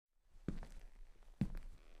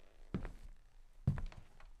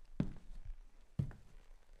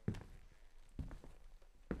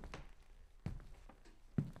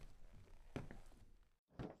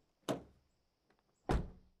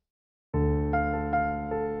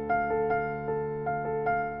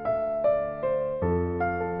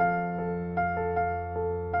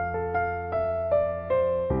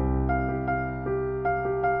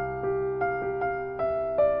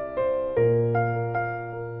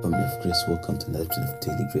Family of Grace, welcome to another episode of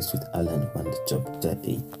Daily Grace with Alan Wonder Chapter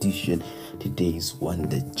Edition. Today's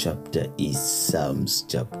Wonder Chapter is Psalms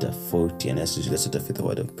chapter 40. And as usual, let's start off with the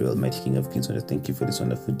word of prayer. Almighty King of Kings, I want to thank you for this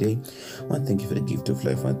wonderful day. I want to thank you for the gift of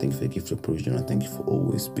life. I want to thank you for the gift of provision. I want to thank you for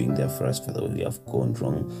always being there for us, Father, when we have gone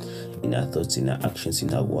wrong in our thoughts, in our actions,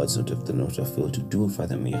 in our words, not of the not have failed to do.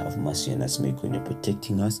 Father, may you have mercy on us. May you continue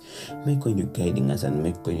protecting us. May you continue guiding us, and may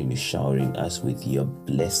you continue showering us with your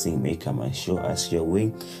blessing. May you come and show us your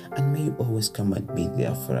way. And may you always come and be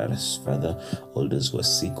there for us, Father. All those who are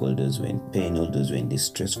sick, all those who are in pain, all those who are in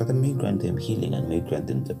distress, Father, may you grant them healing and may you grant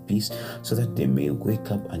them the peace so that they may wake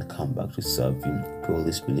up and come back to serve you. To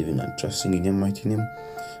always believing and trusting in your mighty name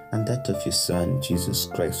and that of your Son, Jesus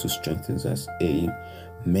Christ, who strengthens us.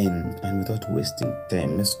 Amen. And without wasting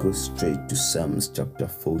time, let's go straight to Psalms chapter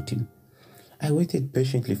 14. I waited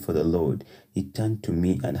patiently for the Lord. He turned to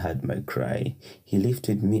me and heard my cry. He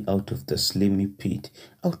lifted me out of the slimy pit,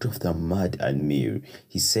 out of the mud and mire.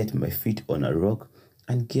 He set my feet on a rock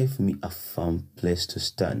and gave me a firm place to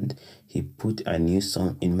stand. He put a new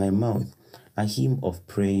song in my mouth, a hymn of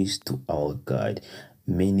praise to our God.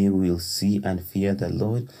 Many will see and fear the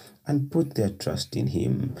Lord and put their trust in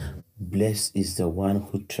him. Blessed is the one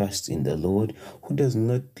who trusts in the Lord, who does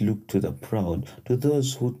not look to the proud, to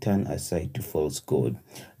those who turn aside to false God.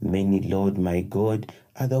 Many, Lord my God,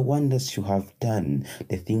 are the wonders you have done,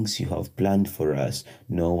 the things you have planned for us.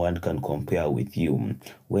 No one can compare with you.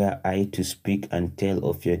 Were I to speak and tell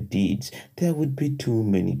of your deeds, there would be too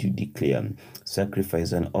many to declare.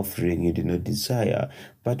 Sacrifice and offering you do not desire,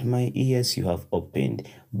 but my ears you have opened.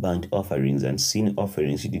 Burnt offerings and sin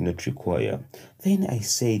offerings you did not require. Then I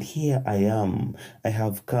said, Here I am, I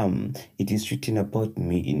have come. It is written about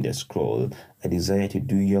me in the scroll. I desire to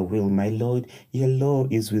do your will, my Lord. Your law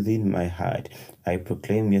is within my heart. I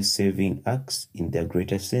proclaim your saving acts in the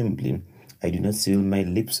great assembly. I do not seal my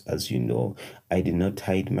lips, as you know. I do not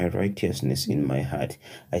hide my righteousness in my heart.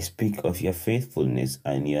 I speak of your faithfulness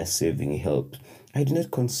and your saving help. I do not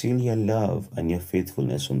conceal your love and your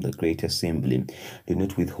faithfulness from the great assembly. Do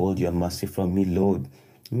not withhold your mercy from me, Lord.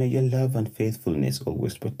 May your love and faithfulness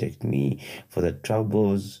always protect me, for the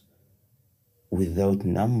troubles without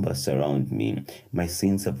number surround me. My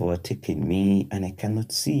sins have overtaken me, and I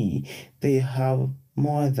cannot see. They have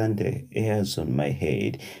more than the hairs on my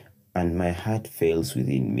head, and my heart fails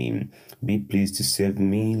within me. Be pleased to save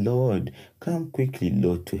me, Lord. Come quickly,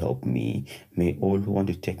 Lord, to help me. May all who want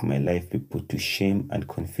to take my life be put to shame and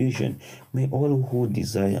confusion. May all who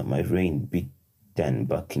desire my reign be turned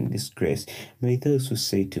back in disgrace. May those who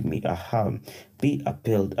say to me, Aha, be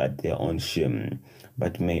appalled at their own shame.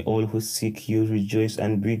 But may all who seek you rejoice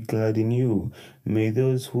and be glad in you. May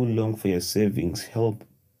those who long for your savings help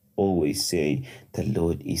always say, The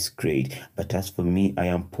Lord is great. But as for me, I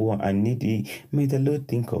am poor and needy. May the Lord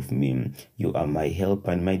think of me. You are my help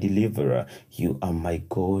and my deliverer. You are my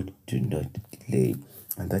God. Do not delay.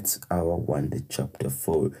 And that's our Wonder Chapter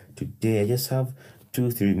 4. Today, I just have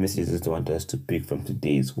 2-3 messages I want us to pick from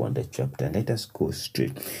today's Wonder Chapter. And let us go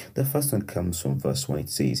straight. The first one comes from verse 1. It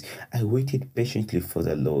says, I waited patiently for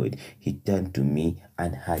the Lord. He turned to me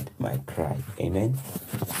and heard my cry. Amen.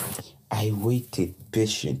 I waited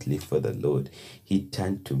patiently for the Lord. He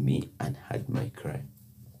turned to me and heard my cry.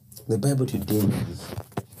 The Bible today is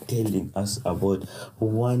telling us about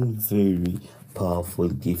one very powerful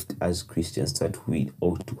gift as Christians that we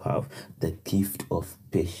ought to have, the gift of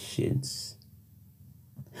patience.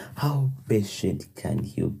 How patient can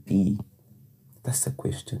you be? That's the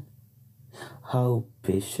question. How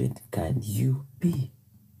patient can you be?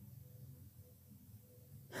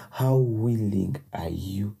 How willing are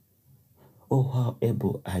you? Or how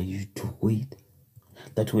able are you to wait?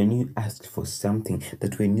 That when you ask for something,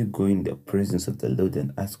 that when you go in the presence of the Lord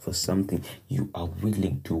and ask for something, you are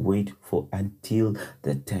willing to wait for until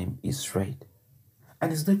the time is right.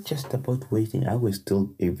 And it's not just about waiting. I always tell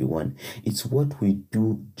everyone, it's what we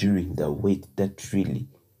do during the wait that really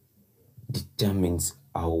determines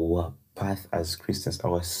our path as Christians,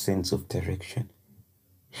 our sense of direction.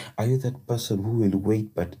 Are you that person who will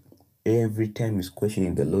wait, but every time is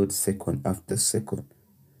questioning the Lord second after second?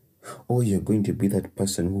 Or you're going to be that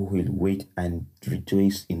person who will wait and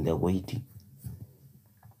rejoice in the waiting?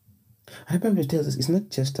 And the Bible tells us it's not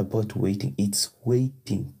just about waiting, it's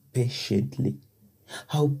waiting patiently.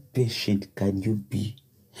 How patient can you be?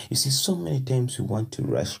 You see, so many times we want to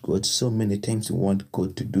rush God, so many times we want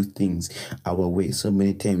God to do things our way, so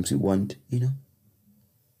many times we want,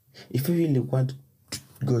 if you really want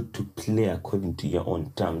God to play according to your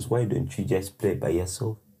own terms, why don't you just play by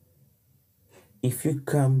yourself? If you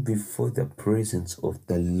come before the presence of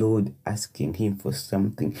the Lord asking Him for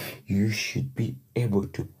something, you should be able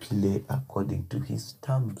to play according to His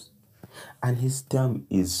terms. And His term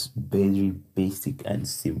is very basic and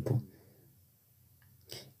simple.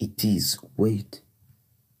 It is wait.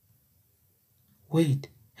 Wait.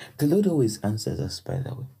 The Lord always answers us, by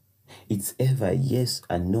the way. It's ever yes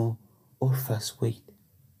and no, or first wait.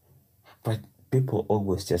 But people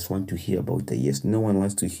always just want to hear about the yes. No one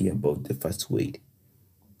wants to hear about the first wait.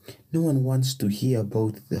 No one wants to hear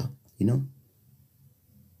about the, When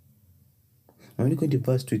you go to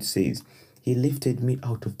verse 2, it says, He lifted me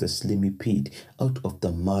out of the slimy pit, out of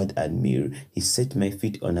the mud and mire. He set my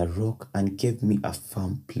feet on a rock and gave me a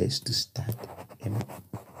firm place to stand. Amen.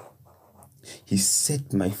 He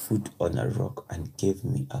set my foot on a rock and gave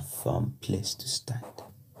me a firm place to stand.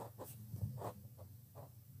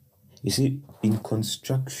 You see, in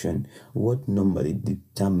construction, what normally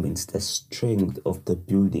determines the strength of the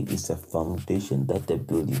building is the foundation that the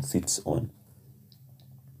building sits on.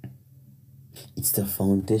 It's the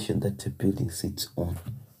foundation that the building sits on.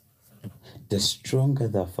 The stronger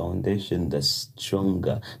the foundation, the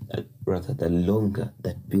longer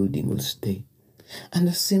that building will stay. And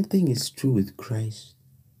the same thing is true with Christ.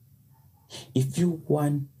 If you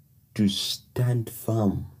want to stand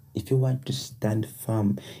firm, in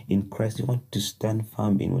Christ, you want to stand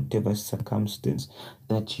firm in whatever circumstance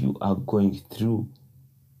that you are going through,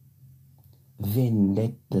 then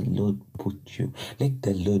let the Lord let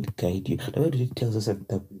the Lord guide you. The Word tells us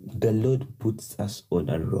that the Lord puts us on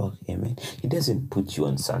a rock, amen. He doesn't put you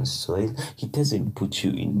on sand soil. He doesn't put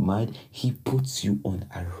you in mud. He puts you on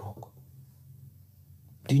a rock.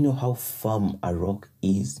 Do you know how firm a rock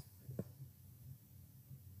is?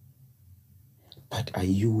 But are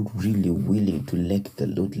you really willing to let the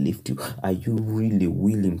Lord lift you? Are you really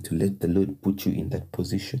willing to let the Lord put you in that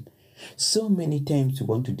position? So many times we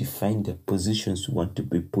want to define the positions we want to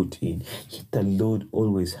be put in. The Lord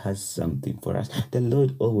always has something for us. The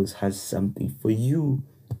Lord always has something for you.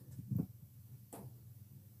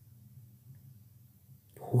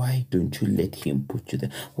 Why don't you let Him put you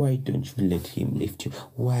there? Why don't you let Him lift you?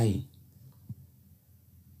 Why?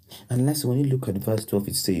 Unless when you look at verse 12,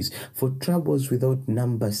 it says, For troubles without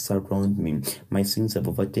number surround me. My sins have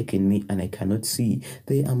overtaken me, and I cannot see.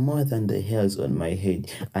 They are more than the hairs on my head,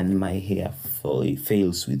 and my hair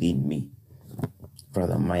fails within me.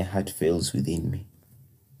 Rather, my heart fails within me.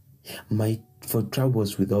 For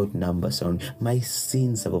troubles without number surround me. My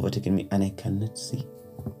sins have overtaken me, and I cannot see.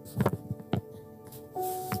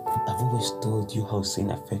 I've always told you how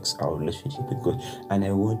sin affects our relationship with God, and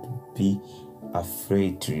I won't be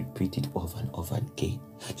afraid to repeat it over and over again.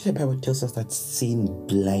 The Bible tells us that sin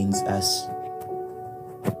blinds us.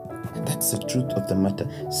 And that's the truth of the matter.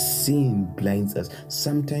 Sin blinds us.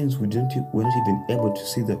 Sometimes we're not even able to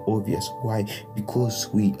see the obvious. Why? Because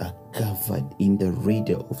we are covered in the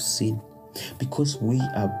radar of sin. Because we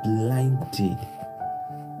are blinded.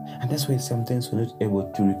 And that's why sometimes we're not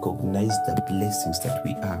able to recognize the blessings that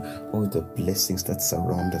we are, or the blessings that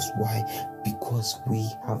surround us. Why? Because we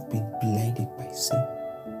have been blinded by sin.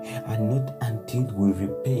 And not until we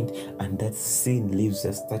repent and that sin leaves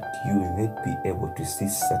us that you will not be able to see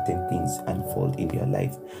certain things unfold in your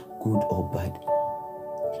life, good or bad.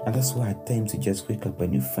 And that's why at times you just wake up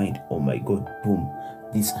and you find, oh my God, boom,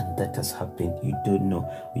 this and that has happened. You don't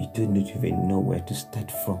even know where to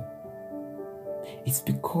start from. It's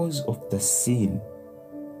because of the sin.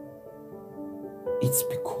 It's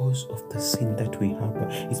because of the sin that we harbor.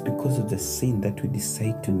 It's because of the sin that we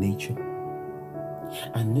decide to nature.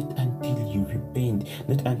 And not until you repent,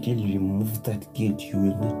 not until you remove that guilt, you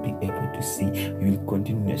will not be able to see. You will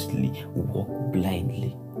continuously walk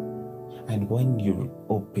blindly. And when your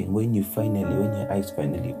eyes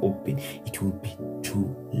finally open, it will be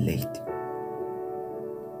too late.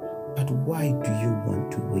 But why do you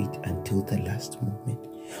want to wait until the last moment?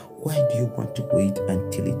 Why do you want to wait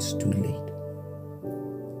until it's too late?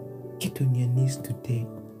 Get on your knees today.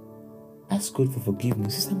 Ask God for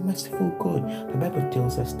forgiveness. He's a merciful God. The Bible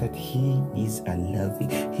tells us that He is a loving,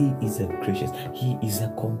 He is a gracious, He is a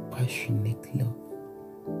compassionate love.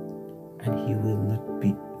 And He will not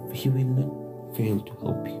fail to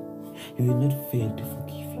help you. He will not fail to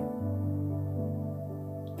forgive you.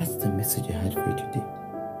 That's the message I had for you today.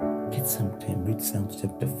 Get some time, read Psalms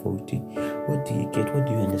chapter 40. What do you get? What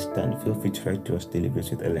do you understand? Feel free to write to us,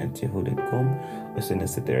 dailygracewithalan@yahoo.com, or send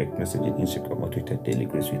us a direct message on Instagram or Twitter,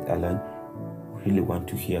 dailygracewithalan. Really want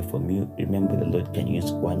to hear from you. Remember, the Lord can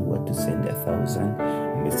use one word to send 1,000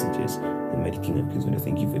 messages. The mighty King of Kings, I want to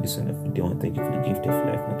thank you for this wonderful day. I want to thank you for the gift of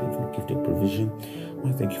life. I want to thank you for the gift of provision. I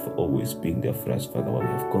want to thank you for always being there for us, Father, where we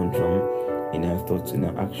have gone wrong. in our thoughts, in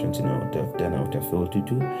our actions, in what I've done, what I've failed to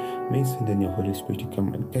do. May send in your Holy Spirit to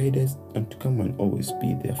come and guide us and to come and always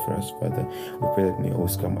be there for us, Father. We pray that may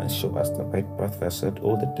always come and show us the right path for us at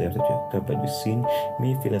all the times that we have covered with sin.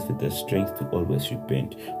 May you fill us with the strength to always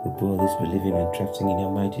repent. We pray all this believing and trusting in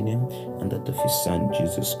your mighty name and that of your Son,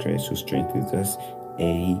 Jesus Christ, who strengthens us.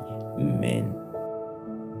 Amen.